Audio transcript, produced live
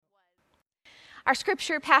Our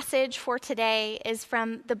scripture passage for today is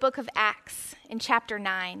from the book of Acts in chapter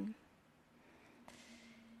 9.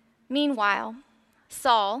 Meanwhile,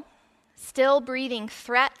 Saul, still breathing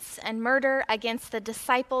threats and murder against the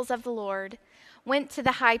disciples of the Lord, went to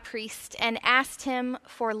the high priest and asked him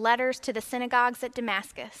for letters to the synagogues at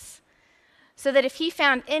Damascus, so that if he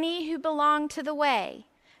found any who belonged to the way,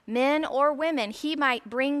 men or women, he might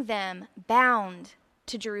bring them bound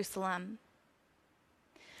to Jerusalem.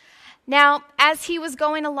 Now, as he was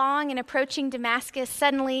going along and approaching Damascus,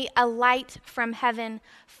 suddenly a light from heaven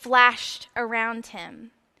flashed around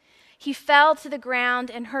him. He fell to the ground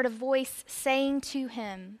and heard a voice saying to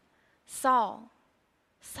him, "Saul,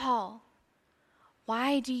 Saul,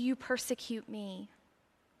 why do you persecute me?"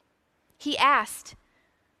 He asked,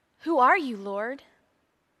 "Who are you, Lord?"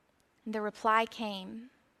 And the reply came,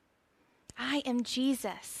 "I am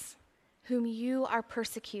Jesus, whom you are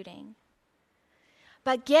persecuting.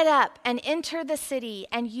 But get up and enter the city,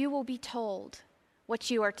 and you will be told what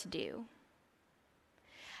you are to do."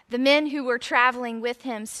 The men who were traveling with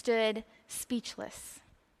him stood speechless,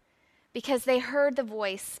 because they heard the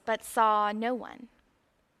voice but saw no one.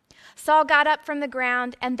 Saul got up from the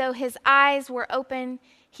ground, and though his eyes were open,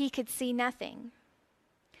 he could see nothing.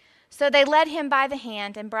 So they led him by the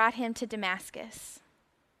hand and brought him to Damascus.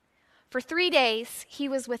 For 3 days he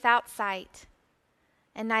was without sight,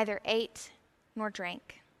 and neither ate nor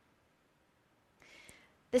drank.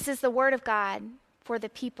 This is the word of God for the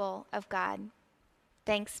people of God.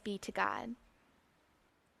 Thanks be to God.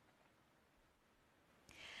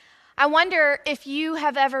 I wonder if you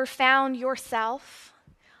have ever found yourself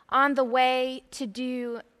on the way to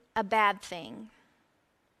do a bad thing.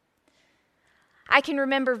 I can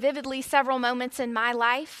remember vividly several moments in my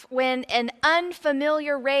life when an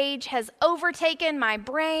unfamiliar rage has overtaken my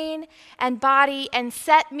brain and body and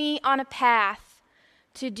set me on a path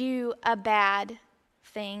to do a bad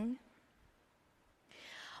thing.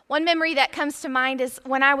 One memory that comes to mind is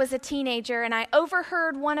when I was a teenager and I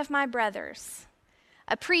overheard one of my brothers,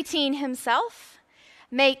 a preteen himself,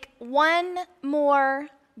 make one more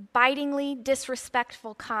bitingly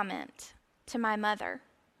disrespectful comment to my mother.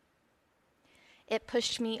 It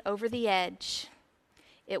pushed me over the edge.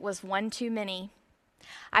 It was one too many.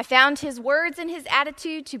 I found his words and his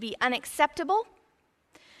attitude to be unacceptable.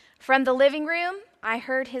 From the living room, I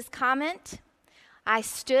heard his comment. I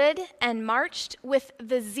stood and marched with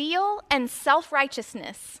the zeal and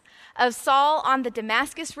self-righteousness of Saul on the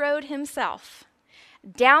Damascus Road himself,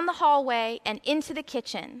 down the hallway and into the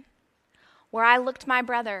kitchen, where I looked my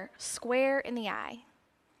brother square in the eye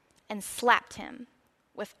and slapped him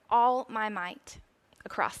with all my might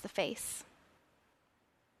across the face.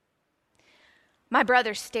 My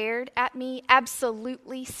brother stared at me,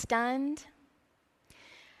 absolutely stunned,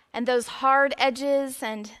 and those hard edges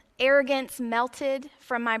and arrogance melted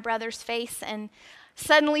from my brother's face, and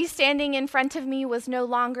suddenly standing in front of me was no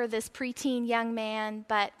longer this preteen young man,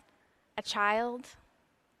 but a child.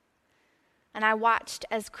 And I watched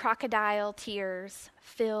as crocodile tears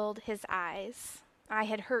filled his eyes. I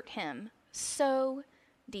had hurt him so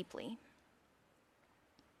deeply.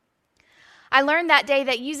 I learned that day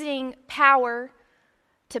that using power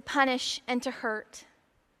to punish and to hurt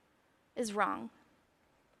is wrong.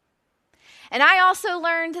 And I also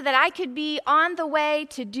learned that I could be on the way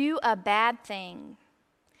to do a bad thing,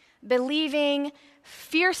 believing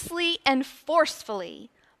fiercely and forcefully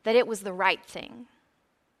that it was the right thing.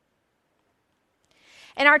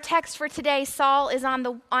 In our text for today, Saul is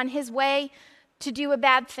on his way to do a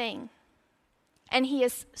bad thing, and he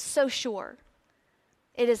is so sure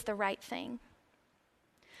it is the right thing.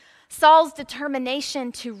 Saul's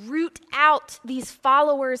determination to root out these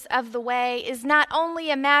followers of the way is not only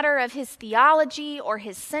a matter of his theology or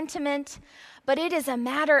his sentiment, but it is a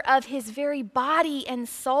matter of his very body and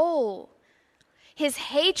soul. His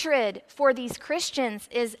hatred for these Christians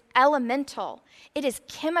is elemental. It is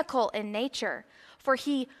chemical in nature, for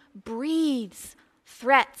he breathes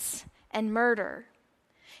threats and murder.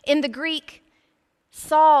 In the Greek,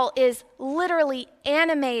 Saul is literally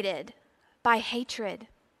animated by hatred.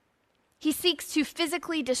 He seeks to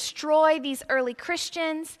physically destroy these early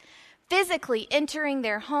Christians, physically entering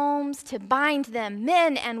their homes to bind them,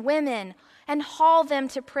 men and women, and haul them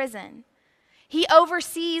to prison. He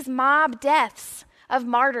oversees mob deaths of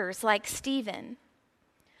martyrs like Stephen.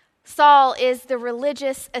 Saul is the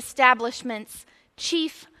religious establishment's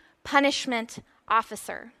chief punishment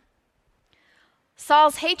officer.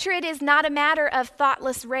 Saul's hatred is not a matter of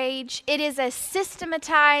thoughtless rage. It is a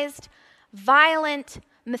systematized, violent,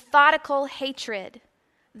 methodical hatred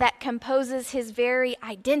that composes his very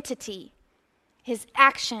identity, his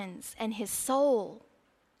actions, and his soul.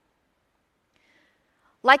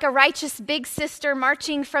 Like a righteous big sister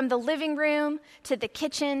marching from the living room to the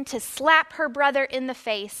kitchen to slap her brother in the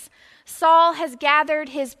face, Saul has gathered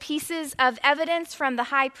his pieces of evidence from the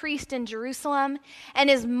high priest in Jerusalem and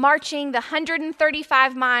is marching the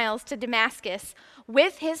 135 miles to Damascus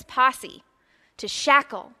with his posse to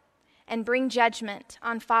shackle and bring judgment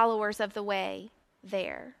on followers of the way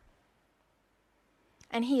there.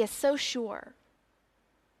 And he is so sure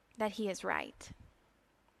that he is right.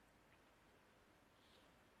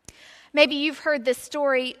 Maybe you've heard this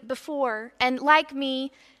story before, and like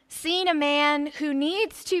me, seen a man who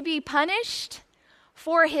needs to be punished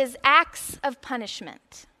for his acts of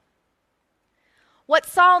punishment. What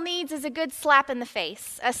Saul needs is a good slap in the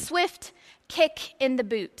face, a swift kick in the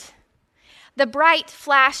boot. The bright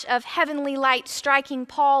flash of heavenly light striking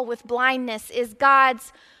Paul with blindness is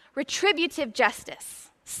God's retributive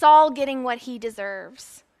justice, Saul getting what he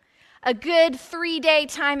deserves. A good 3-day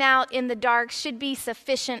timeout in the dark should be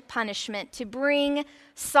sufficient punishment to bring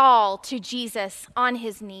Saul to Jesus on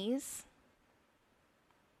his knees.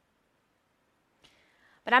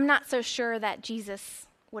 But I'm not so sure that Jesus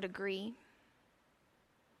would agree.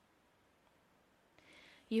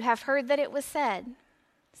 You have heard that it was said,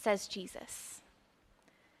 says Jesus,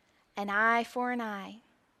 an eye for an eye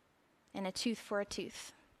and a tooth for a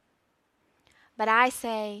tooth. But I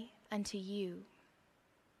say unto you,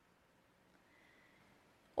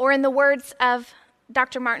 or in the words of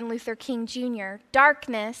Dr. Martin Luther King Jr.,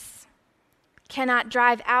 darkness cannot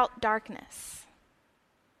drive out darkness.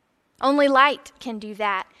 Only light can do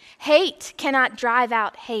that. Hate cannot drive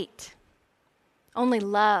out hate. Only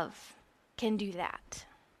love can do that.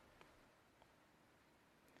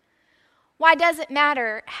 Why does it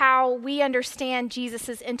matter how we understand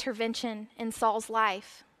Jesus' intervention in Saul's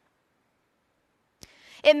life?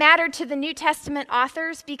 It mattered to the New Testament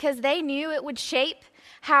authors because they knew it would shape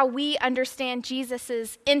how we understand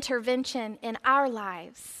Jesus' intervention in our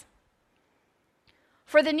lives.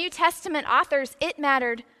 For the New Testament authors, it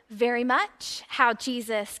mattered very much how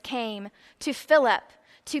Jesus came to Philip,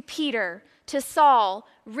 to Peter, to Saul,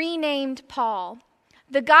 renamed Paul.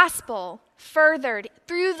 The gospel furthered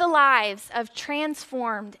through the lives of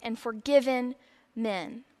transformed and forgiven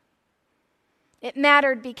men. It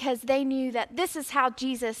mattered because they knew that this is how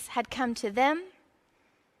Jesus had come to them,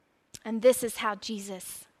 and this is how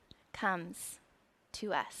Jesus comes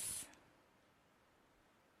to us.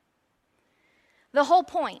 The whole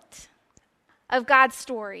point of God's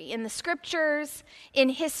story in the scriptures, in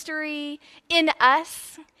history, in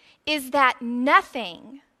us, is that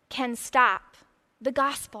nothing can stop the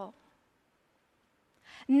gospel.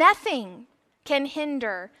 Nothing can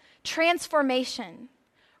hinder transformation,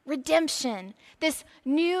 redemption, this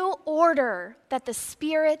new order that the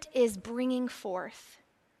Spirit is bringing forth.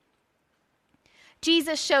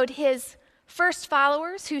 Jesus showed his first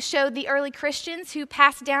followers, who showed the early Christians, who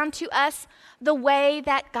passed down to us the way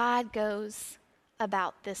that God goes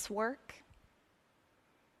about this work.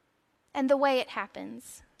 And the way it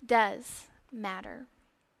happens does matter.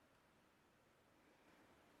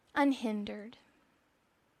 Unhindered.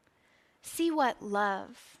 See what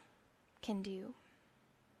love can do.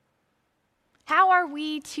 How are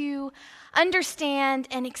we to understand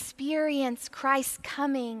and experience Christ's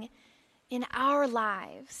coming in our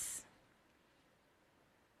lives?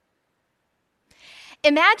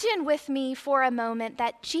 Imagine with me for a moment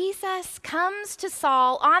that Jesus comes to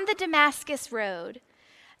Saul on the Damascus Road,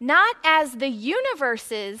 not as the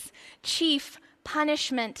universe's chief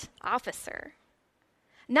punishment officer,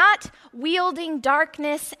 not wielding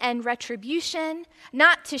darkness and retribution,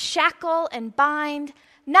 not to shackle and bind,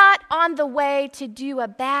 not on the way to do a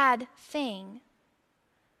bad thing.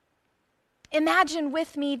 Imagine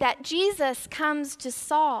with me that Jesus comes to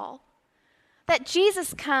Saul, that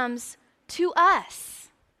Jesus comes to us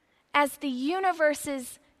as the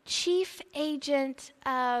universe's chief agent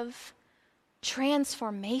of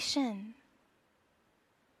transformation.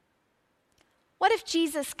 What if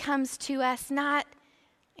Jesus comes to us not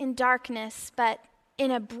in darkness, but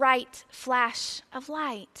in a bright flash of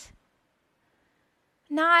light?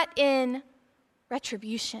 Not in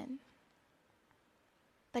retribution,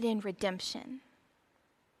 but in redemption.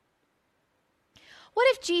 What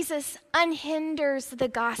if Jesus unhinders the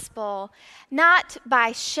gospel, not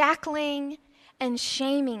by shackling and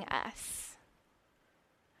shaming us,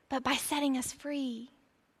 but by setting us free?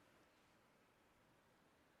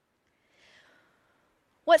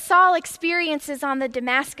 What Saul experiences on the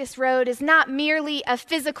Damascus Road is not merely a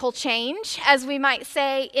physical change, as we might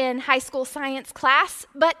say in high school science class,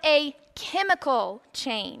 but a chemical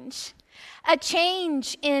change. A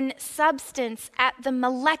change in substance at the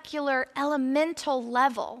molecular, elemental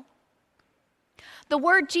level. The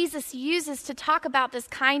word Jesus uses to talk about this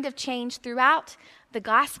kind of change throughout the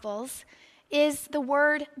Gospels is the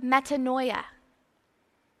word metanoia.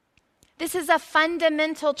 This is a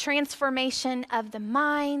fundamental transformation of the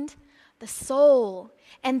mind, the soul,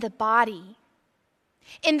 and the body.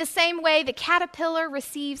 In the same way, the caterpillar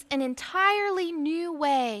receives an entirely new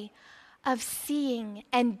way of seeing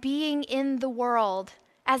and being in the world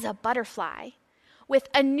as a butterfly, with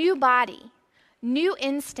a new body, new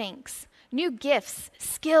instincts, new gifts,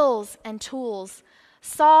 skills, and tools.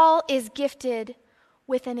 Saul is gifted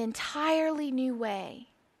with an entirely new way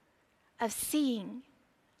of seeing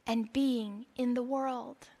and being in the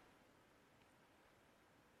world.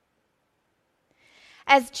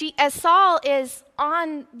 As Saul is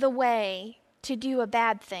on the way to do a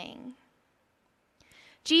bad thing,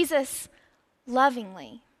 Jesus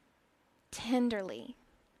lovingly, tenderly,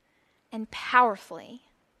 and powerfully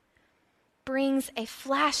brings a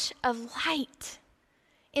flash of light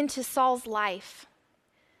into Saul's life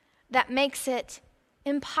that makes it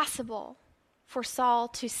impossible for Saul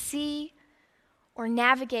to see or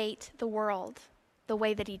navigate the world the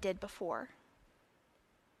way that he did before.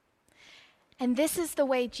 And this is the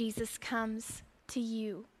way Jesus comes to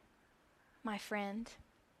you, my friend.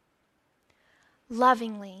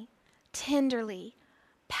 Lovingly, tenderly,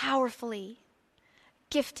 powerfully,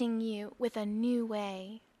 gifting you with a new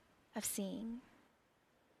way of seeing.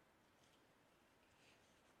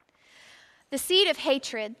 The seed of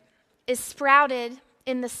hatred is sprouted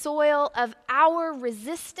in the soil of our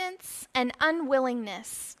resistance and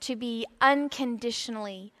unwillingness to be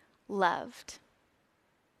unconditionally loved.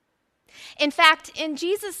 In fact, in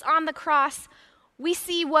Jesus on the cross, we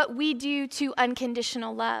see what we do to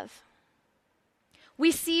unconditional love.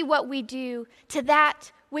 We see what we do to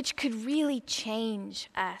that which could really change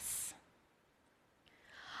us.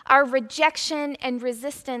 Our rejection and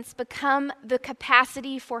resistance become the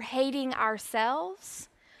capacity for hating ourselves,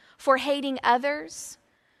 for hating others,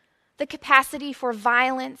 the capacity for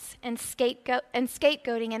violence and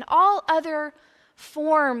scapegoating, and all other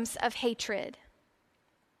forms of hatred.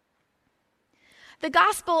 The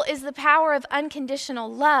gospel is the power of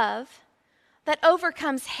unconditional love that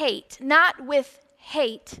overcomes hate, not with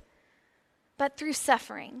hate, but through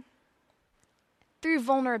suffering, through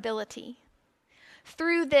vulnerability,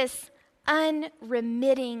 through this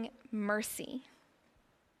unremitting mercy.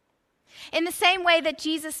 In the same way that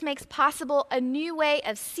Jesus makes possible a new way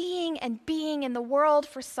of seeing and being in the world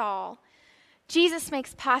for Saul, Jesus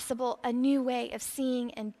makes possible a new way of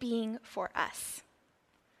seeing and being for us.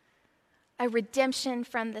 A redemption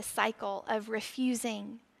from the cycle of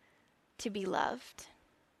refusing to be loved.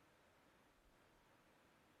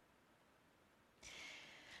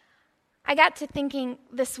 I got to thinking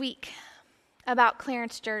this week about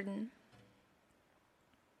Clarence Jordan.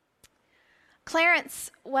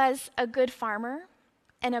 Clarence was a good farmer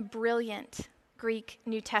and a brilliant Greek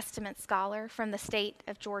New Testament scholar from the state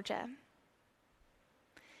of Georgia.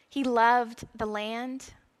 He loved the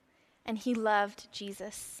land and he loved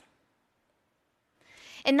Jesus.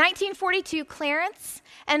 In 1942, Clarence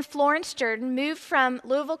and Florence Jordan moved from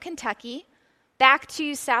Louisville, Kentucky, back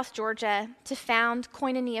to South Georgia to found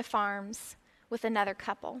Koinonia Farms with another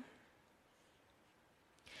couple.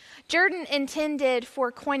 Jordan intended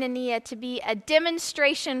for Koinonia to be a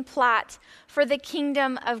demonstration plot for the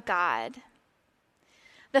kingdom of God.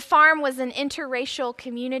 The farm was an interracial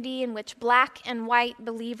community in which black and white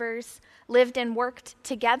believers lived and worked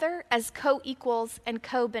together as co-equals and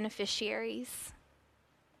co-beneficiaries.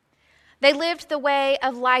 They lived the way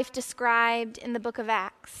of life described in the book of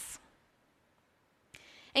Acts.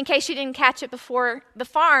 In case you didn't catch it before, the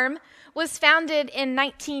farm was founded in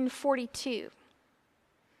 1942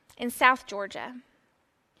 in South Georgia,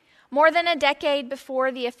 more than a decade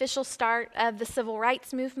before the official start of the Civil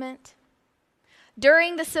Rights Movement.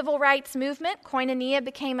 During the Civil Rights Movement, Koinonia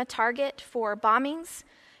became a target for bombings,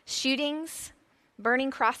 shootings,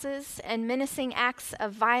 burning crosses, and menacing acts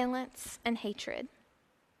of violence and hatred.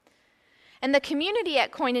 And the community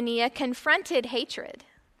at Koinonia confronted hatred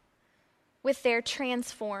with their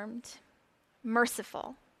transformed,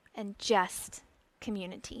 merciful, and just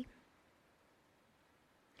community.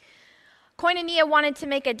 Koinonia wanted to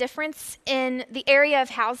make a difference in the area of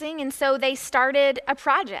housing, and so they started a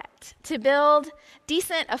project to build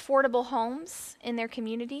decent, affordable homes in their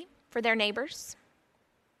community for their neighbors.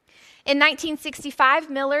 In 1965,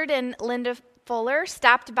 Millard and Linda Fuller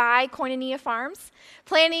stopped by Koinonia Farms,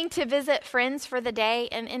 planning to visit friends for the day,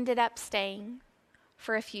 and ended up staying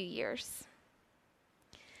for a few years.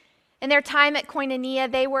 In their time at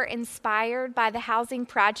Koinonia, they were inspired by the housing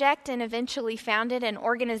project and eventually founded an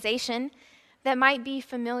organization that might be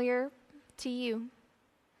familiar to you.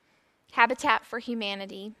 Habitat for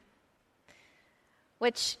Humanity,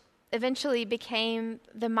 which eventually became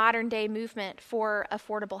the modern-day movement for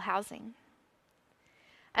affordable housing.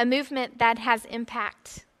 A movement that has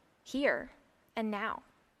impact here and now,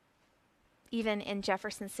 even in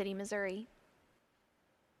Jefferson City, Missouri.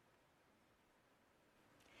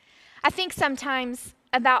 I think sometimes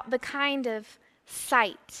about the kind of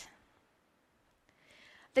sight,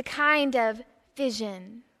 the kind of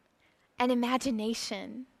vision and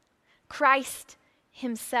imagination Christ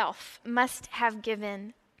himself must have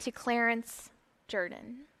given to Clarence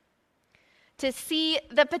Jordan. To see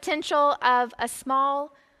the potential of a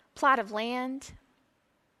small plot of land,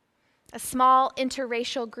 a small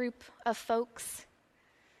interracial group of folks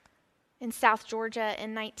in South Georgia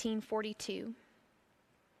in 1942.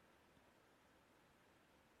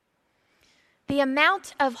 The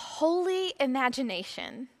amount of holy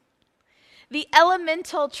imagination, the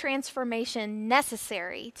elemental transformation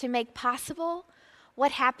necessary to make possible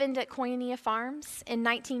what happened at Koinonia Farms in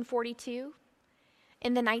 1942,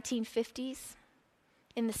 in the 1950s,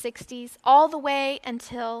 in the 60s, all the way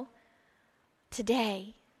until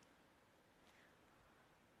today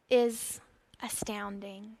is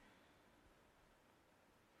astounding.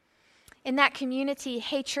 In that community,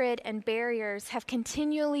 hatred and barriers have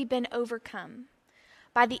continually been overcome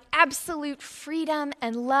by the absolute freedom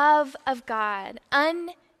and love of God,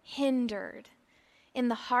 unhindered in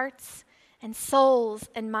the hearts and souls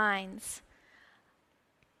and minds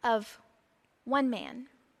of one man,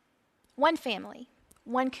 one family,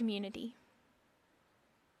 one community.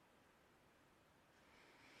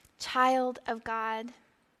 Child of God,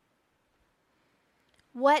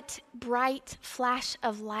 what bright flash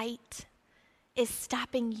of light is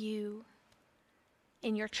stopping you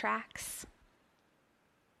in your tracks?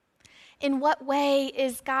 In what way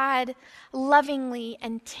is God lovingly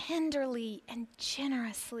and tenderly and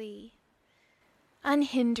generously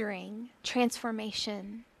unhindering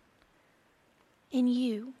transformation in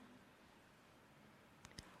you,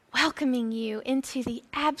 welcoming you into the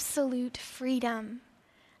absolute freedom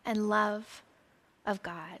and love of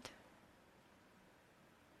God?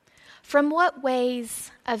 From what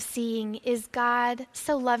ways of seeing is God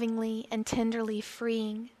so lovingly and tenderly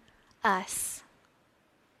freeing us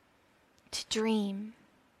to dream,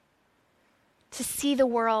 to see the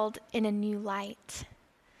world in a new light,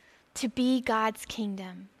 to be God's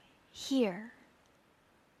kingdom here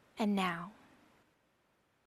and now?